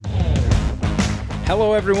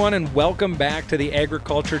Hello, everyone, and welcome back to the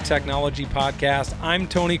Agriculture Technology Podcast. I'm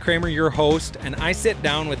Tony Kramer, your host, and I sit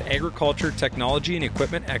down with agriculture technology and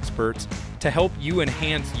equipment experts to help you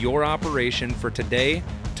enhance your operation for today,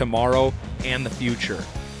 tomorrow, and the future.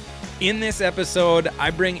 In this episode, I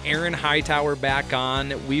bring Erin Hightower back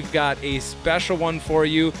on. We've got a special one for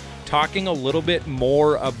you, talking a little bit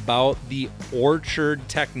more about the orchard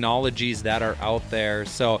technologies that are out there.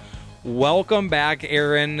 So welcome back,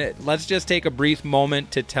 Erin. Let's just take a brief moment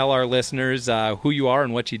to tell our listeners who you are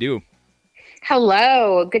and what you do.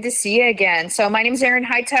 Hello, good to see you again. So my name is Erin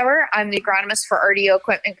Hightower. I'm the agronomist for RDO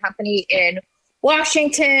Equipment Company in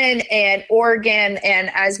Washington and Oregon. And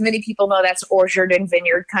as many people know, that's orchard and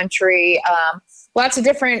vineyard country. Lots of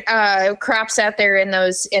different crops out there in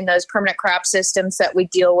those permanent crop systems that we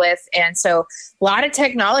deal with. And so a lot of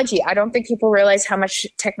technology. I don't think people realize how much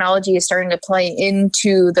technology is starting to play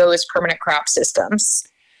into those permanent crop systems.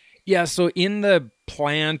 Yeah, so in the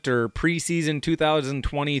plant or preseason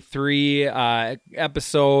 2023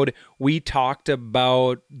 episode, we talked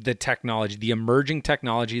about the technology, the emerging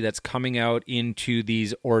technology that's coming out into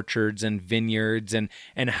these orchards and vineyards, and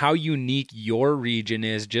how unique your region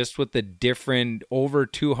is just with the different over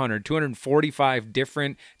 245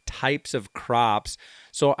 different types of crops.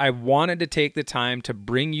 So I wanted to take the time to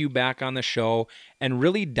bring you back on the show and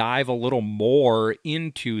really dive a little more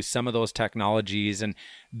into some of those technologies. And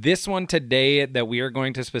this one today that we are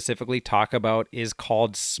going to specifically talk about is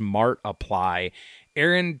called Smart Apply.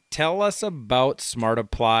 Erin, tell us about Smart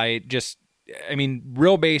Apply.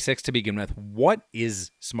 Real basics to begin with. What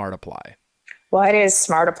is Smart Apply? What is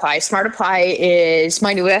Smart Apply? Smart Apply is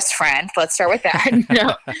my new best friend. Let's start with that.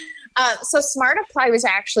 No. So Smart Apply was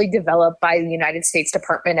actually developed by the United States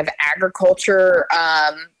Department of Agriculture,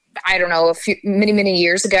 many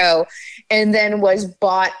years ago, and then was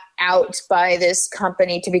bought out by this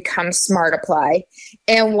company to become Smart Apply.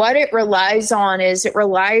 And what it relies on is a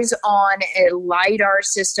LiDAR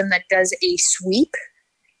system that does a sweep,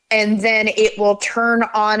 and then it will turn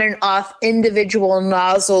on and off individual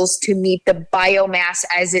nozzles to meet the biomass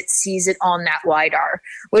as it sees it on that LiDAR,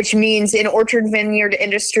 which means in orchard vineyard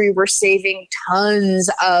industry, we're saving tons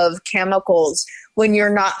of chemicals when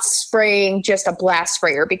you're not spraying just a blast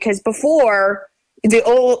sprayer. Because before, the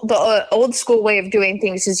old school way of doing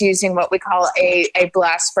things is using what we call a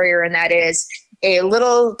blast sprayer, and that is a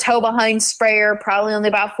little tow behind sprayer, probably only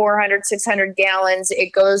about 400, 600 gallons.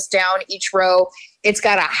 It goes down each row. It's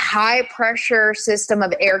got a high pressure system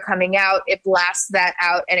of air coming out. It blasts that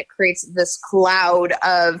out, and it creates this cloud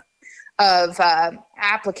of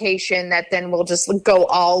application that then will just go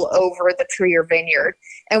all over the tree or vineyard.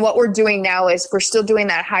 And what we're doing now is we're still doing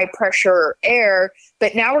that high pressure air,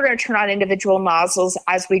 but now we're going to turn on individual nozzles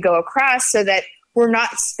as we go across so that we're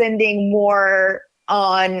not spending more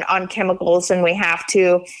on chemicals than we have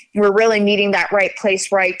to. We're really meeting that right place,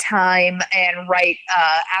 right time, and right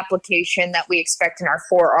application that we expect in our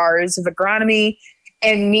 4 R's of agronomy.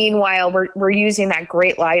 And meanwhile, we're using that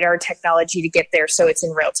great LiDAR technology to get there so it's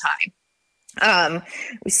in real time.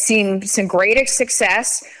 We've seen some great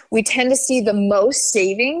success. We tend to see the most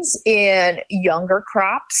savings in younger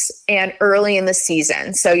crops and early in the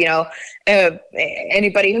season. So,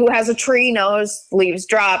 anybody who has a tree knows leaves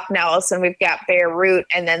drop. Now all of a sudden we've got bare root,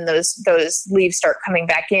 and then those leaves start coming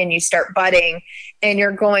back in. You start budding, and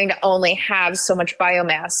you're going to only have so much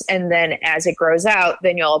biomass. And then as it grows out,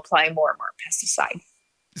 then you'll apply more and more pesticide.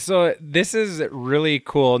 So this is really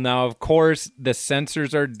cool. Now, of course, the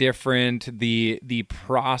sensors are different. The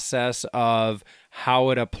process of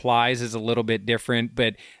how it applies is a little bit different,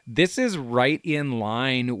 but this is right in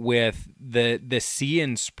line with the See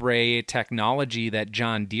and Spray technology that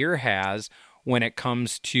John Deere has when it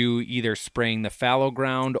comes to either spraying the fallow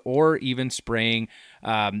ground or even spraying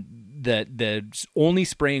the only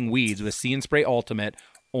spraying weeds with See and Spray Ultimate,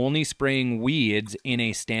 only spraying weeds in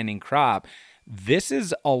a standing crop. This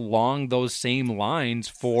is along those same lines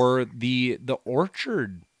for the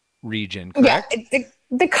orchard region, correct? Yeah,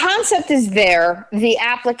 the concept is there. The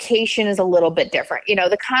application is a little bit different.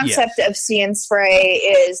 The concept of See and Spray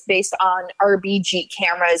is based on RBG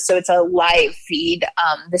cameras, so it's a live feed.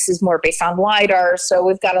 This is more based on LiDAR, so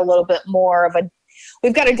we've got a little bit more of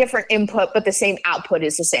we've got a different input, but the same output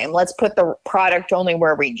is the same. Let's put the product only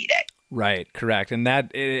where we need it. Right, correct. And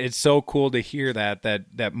that it's so cool to hear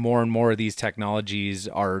that more and more of these technologies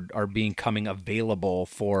are becoming available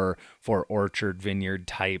for orchard vineyard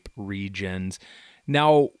type regions.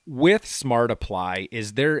 Now, with Smart Apply,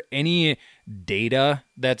 is there any data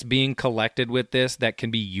that's being collected with this that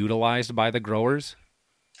can be utilized by the growers?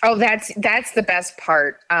 Oh, that's the best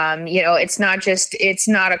part. It's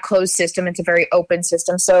not a closed system. It's a very open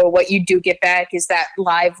system. So what you do get back is that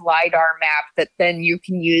live LiDAR map that then you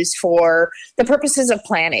can use for the purposes of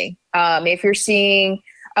planning. If you're seeing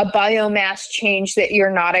a biomass change that you're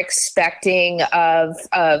not expecting of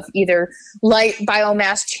either light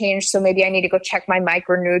biomass change. So maybe I need to go check my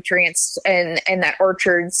micronutrients and that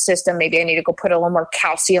orchard system. Maybe I need to go put a little more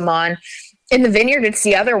calcium on. In the vineyard, it's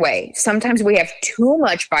the other way. Sometimes we have too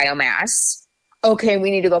much biomass. Okay,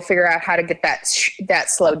 we need to go figure out how to get that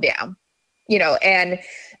slowed down. And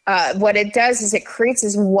what it does is it creates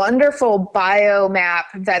this wonderful biomap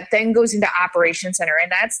that then goes into Operations Center.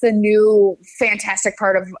 And that's the new fantastic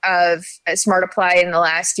part of Smart Apply in the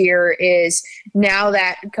last year is now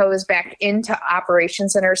that goes back into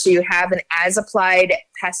Operations Center. So you have an as-applied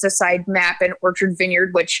pesticide map in Orchard Vineyard,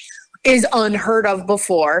 which is unheard of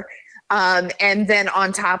before. And then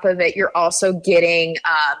on top of it, you're also getting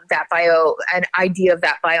an idea of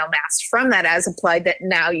that biomass from that as applied that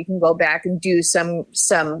now you can go back and do some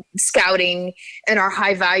scouting in our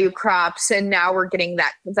high value crops. And now we're getting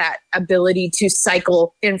that ability to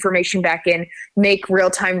cycle information back in, make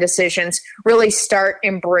real-time decisions, really start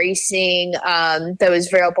embracing those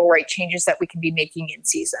variable rate changes that we can be making in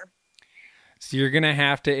season. So you're going to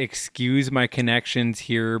have to excuse my connections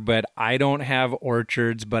here, but I don't have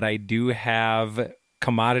orchards, but I do have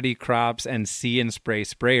commodity crops and See and Spray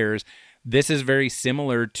sprayers. This is very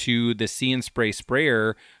similar to the See and Spray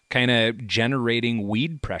sprayer kind of generating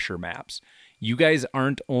weed pressure maps. You guys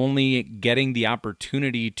aren't only getting the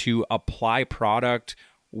opportunity to apply product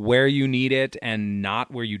where you need it and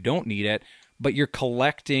not where you don't need it, but you're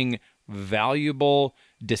collecting valuable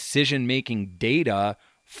decision-making data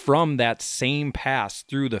from that same pass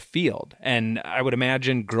through the field. And I would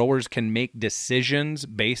imagine growers can make decisions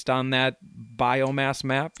based on that biomass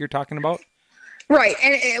map you're talking about. Right.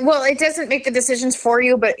 And it doesn't make the decisions for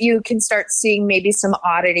you, but you can start seeing maybe some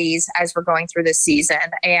oddities as we're going through the season.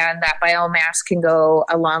 And that biomass can go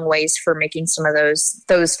a long ways for making some of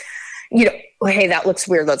those, hey, that looks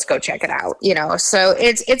weird. Let's go check it out. So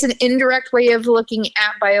it's an indirect way of looking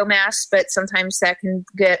at biomass, but sometimes that can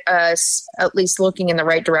get us at least looking in the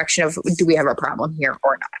right direction of, do we have a problem here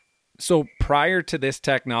or not? So prior to this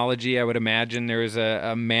technology, I would imagine there was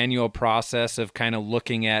a manual process of kind of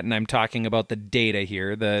looking at, and I'm talking about the data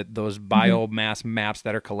here, those biomass maps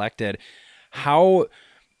that are collected.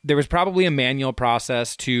 There was probably a manual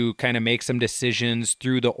process to kind of make some decisions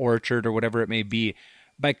through the orchard or whatever it may be.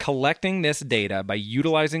 By collecting this data, by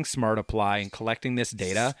utilizing Smart Apply and collecting this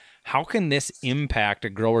data, how can this impact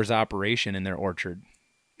a grower's operation in their orchard?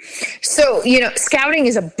 So, scouting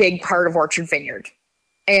is a big part of Orchard Vineyard.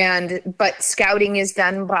 But scouting is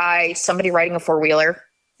done by somebody riding a four-wheeler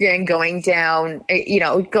and going down,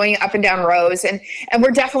 going up and down rows. And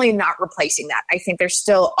we're definitely not replacing that. I think there's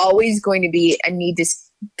still always going to be a need to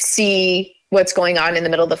see what's going on in the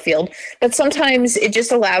middle of the field. But sometimes it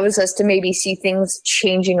just allows us to maybe see things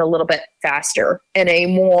changing a little bit faster in a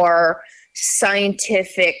more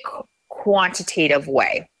scientific, quantitative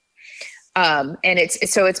way. And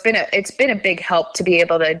it's been a big help to be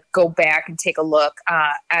able to go back and take a look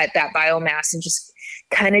at that biomass and just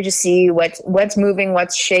kind of just see what's moving,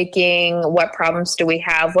 what's shaking, what problems do we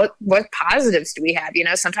have, what positives do we have.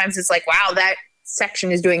 Sometimes it's like, wow, that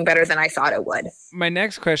section is doing better than I thought it would. My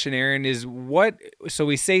next question, Erin, is so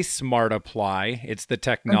we say Smart Apply. It's the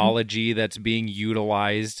technology that's being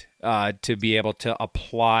utilized to be able to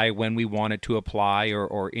apply when we want it to apply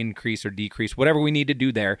or increase or decrease, whatever we need to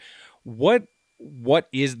do there. What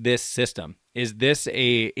is this system? Is this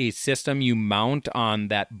a system you mount on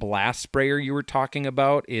that blast sprayer you were talking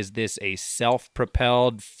about? Is this a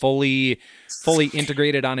self-propelled, fully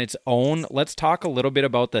integrated on its own? Let's talk a little bit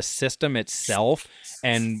about the system itself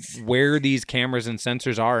and where these cameras and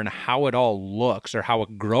sensors are and how it all looks, or how a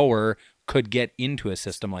grower could get into a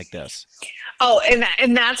system like this. Oh,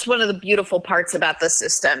 and that's one of the beautiful parts about the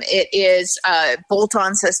system. It is a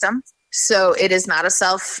bolt-on system. So it is not a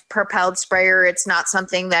self-propelled sprayer. It's not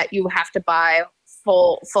something that you have to buy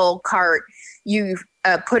full cart. You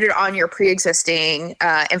put it on your pre-existing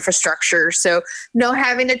infrastructure. So no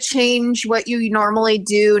having to change what you normally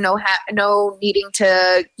do. No needing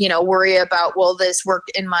to worry about, will this work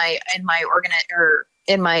in my or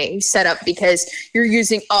in my setup, because you're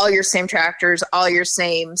using all your same tractors, all your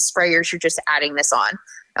same sprayers. You're just adding this on.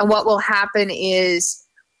 And what will happen is,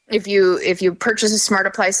 if you purchase a Smart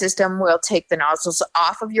Apply system, we'll take the nozzles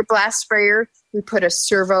off of your blast sprayer. We put a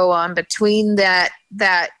servo on between that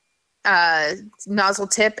nozzle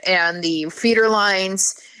tip and the feeder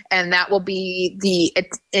lines, and that will be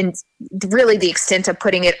really the extent of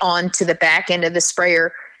putting it onto the back end of the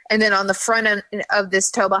sprayer. And then on the front end of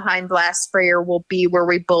this tow behind blast sprayer will be where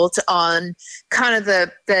we bolt on kind of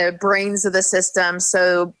the brains of the system.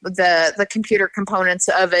 So the computer components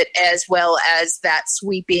of it, as well as that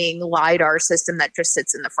sweeping LiDAR system that just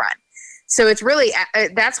sits in the front. So it's really,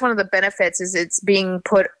 that's one of the benefits is it's being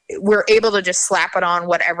put, we're able to just slap it on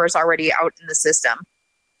whatever's already out in the system.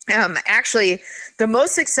 Actually, the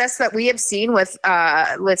most success that we have seen with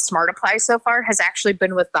Smart Apply so far has actually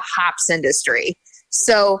been with the hops industry.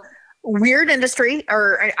 So weird industry,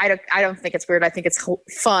 or I don't think it's weird. I think it's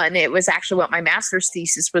fun. It was actually what my master's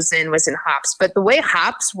thesis was in hops. But the way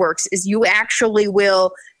hops works is you actually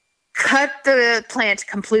will cut the plant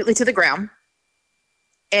completely to the ground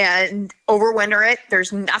and overwinter it.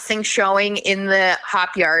 There's nothing showing in the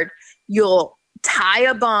hop yard. You'll tie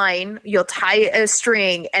a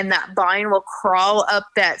string, and that vine will crawl up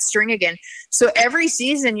that string again. So every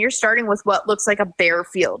season you're starting with what looks like a bare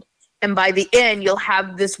field. And by the end, you'll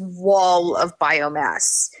have this wall of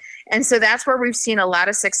biomass. And so that's where we've seen a lot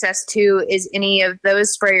of success too, is any of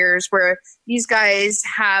those sprayers where these guys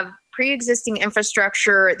have pre-existing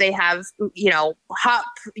infrastructure. They have, hop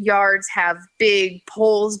yards have big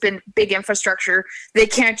poles, big infrastructure. They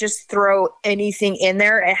can't just throw anything in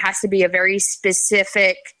there. It has to be a very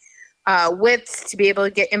specific width to be able to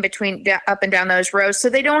get in between, up and down those rows. So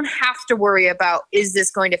they don't have to worry about, is this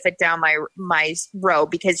going to fit down my row?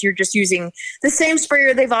 Because you're just using the same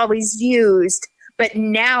sprayer they've always used. But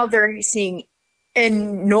now they're seeing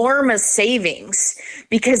enormous savings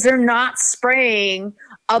because they're not spraying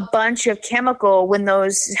a bunch of chemical when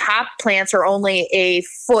those hop plants are only a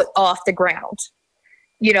foot off the ground.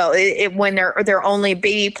 When they're only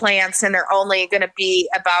baby plants and they're only going to be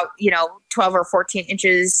about 12 or 14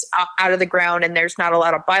 inches out of the ground, and there's not a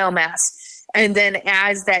lot of biomass. And then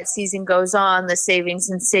as that season goes on, the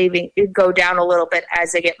savings go down a little bit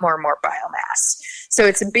as they get more and more biomass. So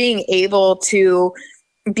it's being able to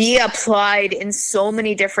be applied in so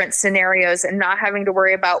many different scenarios and not having to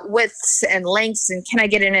worry about widths and lengths and can I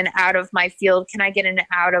get in and out of my field? Can I get in and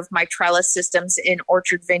out of my trellis systems in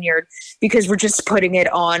orchard vineyard? Because we're just putting it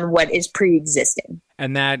on what is pre-existing.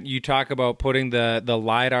 And that you talk about putting the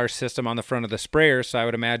LiDAR system on the front of the sprayer. So I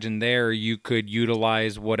would imagine there you could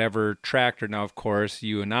utilize whatever tractor. Now, of course,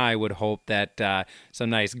 you and I would hope that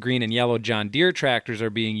some nice green and yellow John Deere tractors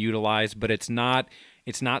are being utilized, but it's not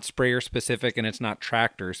sprayer specific and it's not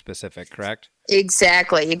tractor specific, correct?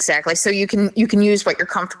 Exactly. So you can use what you're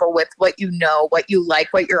comfortable with, what what you like,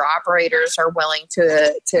 what your operators are willing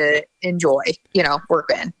to enjoy, work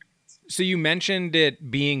in. So you mentioned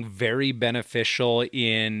it being very beneficial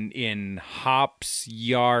in hops,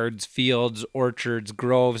 yards, fields, orchards,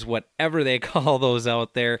 groves, whatever they call those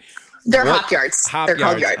out there. They're hop yards. They're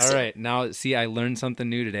called yards. All right. Now, see, I learned something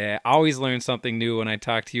new today. I always learn something new when I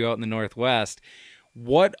talk to you out in the Northwest.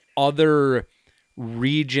 What other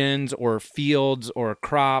regions or fields or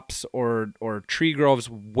crops or tree groves,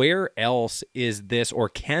 where else is this or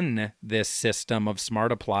can this system of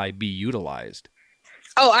Smart Apply be utilized?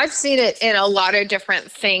 Oh, I've seen it in a lot of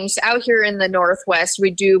different things. Out here in the Northwest,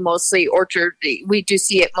 we do see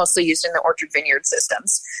it mostly used in the orchard vineyard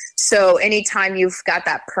systems. So anytime you've got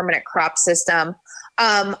that permanent crop system,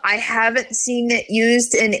 I haven't seen it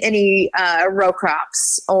used in any row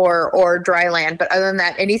crops or dry land. But other than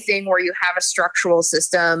that, anything where you have a structural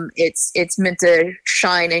system, it's meant to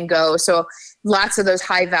shine and go. So lots of those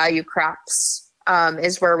high value crops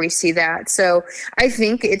is where we see that. So I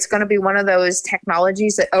think it's going to be one of those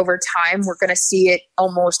technologies that over time we're going to see it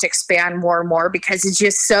almost expand more and more because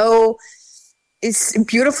it's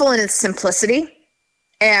beautiful in its simplicity.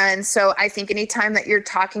 And so I think anytime that you're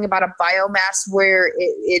talking about a biomass where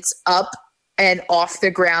it's up and off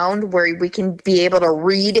the ground, where we can be able to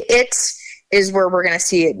read it, is where we're going to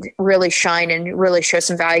see it really shine and really show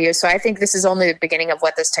some value. So I think this is only the beginning of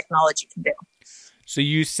what this technology can do. So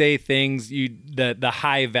you say things, the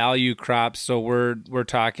high value crops. So we're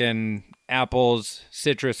talking apples,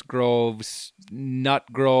 citrus groves, nut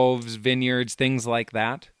groves, vineyards, things like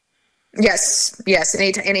that. Yes.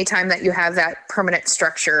 Anytime that you have that permanent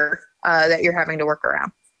structure that you're having to work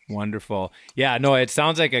around. Wonderful. Yeah, no, it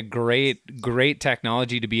sounds like a great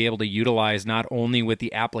technology to be able to utilize not only with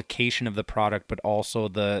the application of the product, but also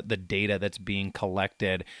the data that's being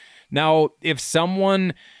collected. Now,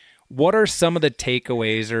 what are some of the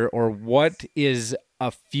takeaways or what is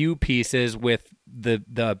a few pieces with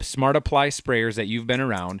the Smart Apply sprayers that you've been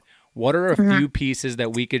around? What are a few pieces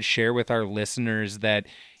that we could share with our listeners that,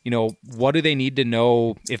 what do they need to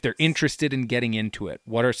know if they're interested in getting into it?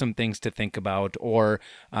 What are some things to think about? Or,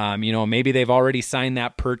 maybe they've already signed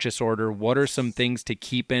that purchase order. What are some things to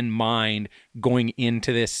keep in mind going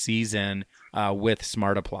into this season with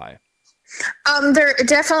Smart Apply? There are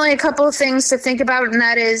definitely a couple of things to think about, and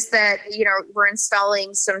that is that, we're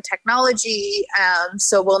installing some technology.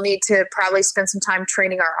 So we'll need to probably spend some time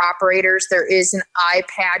training our operators. There is an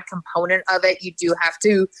iPad component of it. You do have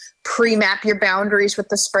to pre-map your boundaries with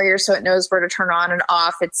the sprayer so it knows where to turn on and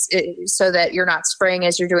off. So that you're not spraying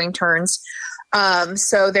as you're doing turns.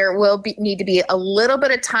 So there will need to be a little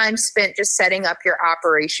bit of time spent just setting up your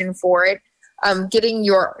operation for it. Getting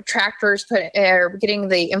your tractors getting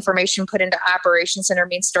the information put into Operations Center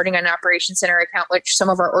means starting an Operations Center account, which some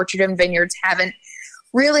of our orchard and vineyards haven't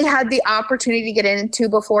really had the opportunity to get into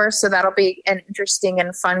before. So that'll be an interesting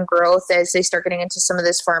and fun growth as they start getting into some of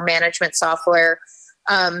this farm management software.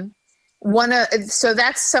 So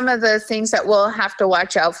that's some of the things that we'll have to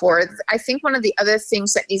watch out for. I think one of the other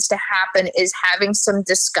things that needs to happen is having some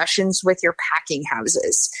discussions with your packing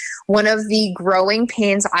houses. One of the growing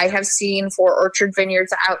pains I have seen for orchard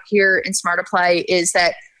vineyards out here in Smart Apply is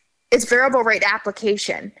that it's variable rate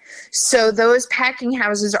application. So those packing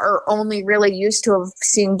houses are only really used to have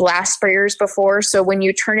seen blast sprayers before. So when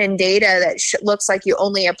you turn in data that looks like you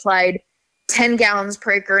only applied 10 gallons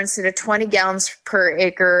per acre instead of 20 gallons per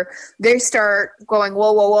acre, they start going,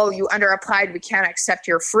 whoa, you underapplied, we can't accept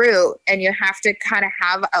your fruit. And you have to kind of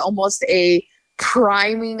have almost a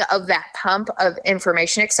priming of that pump of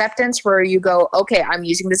information acceptance where you go, okay, I'm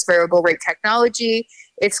using this variable rate technology.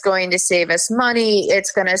 It's going to save us money.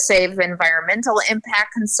 It's going to save environmental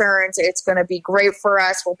impact concerns. It's going to be great for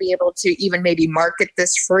us. We'll be able to even maybe market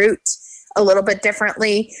this fruit a little bit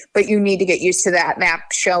differently, but you need to get used to that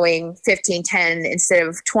map showing 15, 10 instead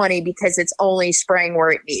of 20 because it's only spraying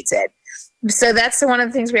where it needs it. So that's one of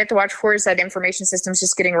the things we have to watch for is that information system's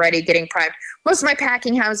just getting ready, getting primed. Most of my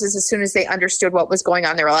packing houses, as soon as they understood what was going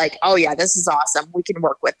on, they were like, oh yeah, this is awesome. We can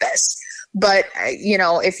work with this. But,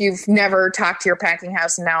 if you've never talked to your packing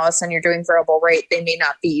house and now all of a sudden you're doing variable rate, they may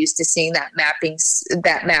not be used to seeing that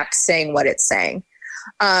map saying what it's saying.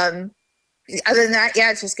 Other than that,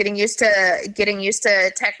 it's just getting used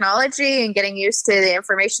to technology and getting used to the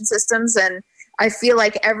information systems. And I feel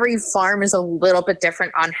like every farm is a little bit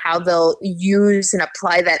different on how they'll use and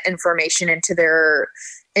apply that information into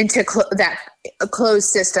that closed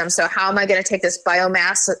system. So how am I going to take this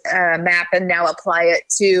biomass map and now apply it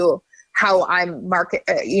to how I'm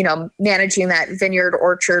managing that vineyard,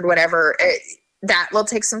 orchard, whatever? That will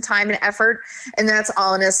take some time and effort. And that's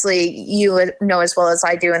honestly, you know as well as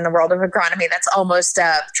I do in the world of agronomy, that's almost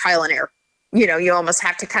trial and error. You almost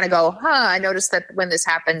have to kind of go, I noticed that when this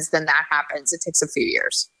happens, then that happens. It takes a few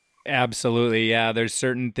years. Absolutely. Yeah. There's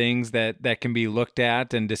certain things that can be looked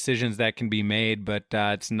at and decisions that can be made, but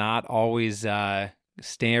it's not always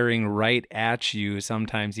staring right at you.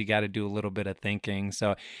 Sometimes you got to do a little bit of thinking.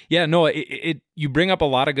 So yeah, no, you bring up a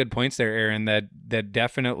lot of good points there, Erin, that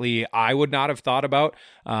definitely I would not have thought about.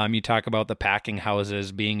 You talk about the packing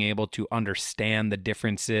houses being able to understand the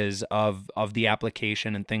differences of the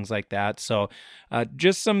application and things like that. So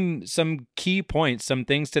just some key points, some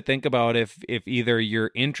things to think about if either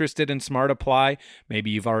you're interested in Smart Apply, maybe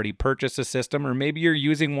you've already purchased a system, or maybe you're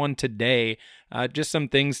using one today. Just some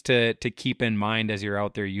things to keep in mind as you're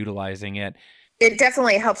out there utilizing it. It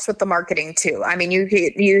definitely helps with the marketing too. I mean,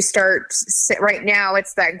 you start right now,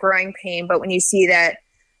 it's that growing pain, but when you see that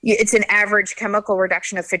it's an average chemical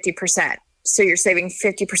reduction of 50%. So you're saving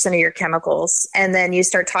 50% of your chemicals. And then you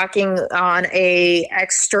start talking on a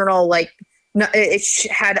external,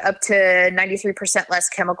 it had up to 93% less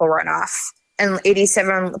chemical runoff and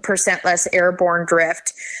 87% less airborne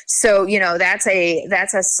drift. So, that's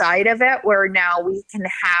a side of it where now we can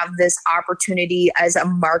have this opportunity as a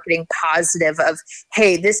marketing positive of,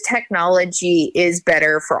 hey, this technology is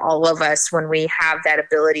better for all of us when we have that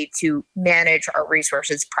ability to manage our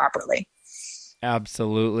resources properly.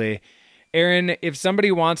 Absolutely. Erin, if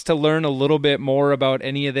somebody wants to learn a little bit more about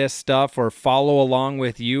any of this stuff or follow along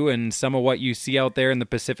with you and some of what you see out there in the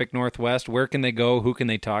Pacific Northwest, where can they go? Who can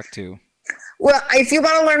they talk to? Well, if you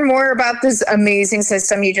want to learn more about this amazing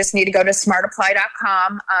system, you just need to go to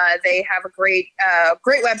smartapply.com. They have a great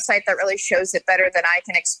website that really shows it better than I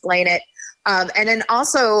can explain it. And then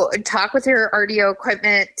also talk with your RDO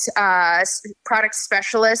equipment product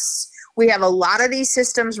specialists. We have a lot of these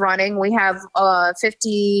systems running. We have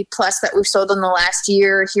 50 plus that we've sold in the last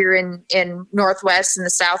year here in Northwest and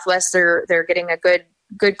the Southwest. They're getting a good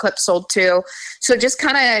clip sold too. So just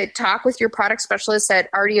kind of talk with your product specialist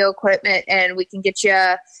at RDO Equipment, and we can get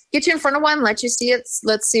you in front of one, let you see it.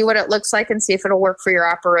 Let's see what it looks like and see if it'll work for your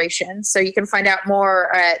operation. So you can find out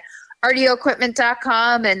more at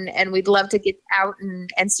rdOequipment.com, and we'd love to get out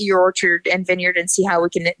and see your orchard and vineyard and see how we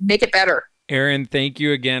can make it better. Erin, thank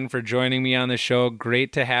you again for joining me on the show.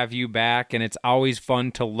 Great to have you back, and it's always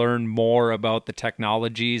fun to learn more about the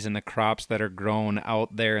technologies and the crops that are grown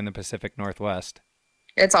out there in the Pacific Northwest.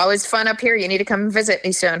 It's always fun up here. You need to come visit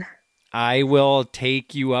me soon. I will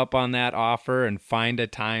take you up on that offer and find a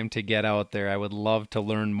time to get out there. I would love to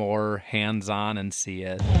learn more hands-on and see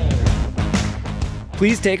it.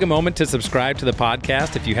 Please take a moment to subscribe to the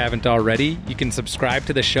podcast if you haven't already. You can subscribe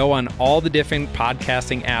to the show on all the different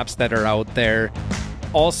podcasting apps that are out there.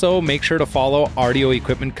 Also, make sure to follow RDO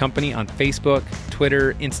Equipment Company on Facebook,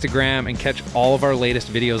 Twitter, Instagram, and catch all of our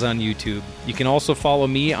latest videos on YouTube. You can also follow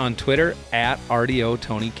me on Twitter at RDO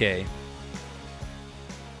Tony K.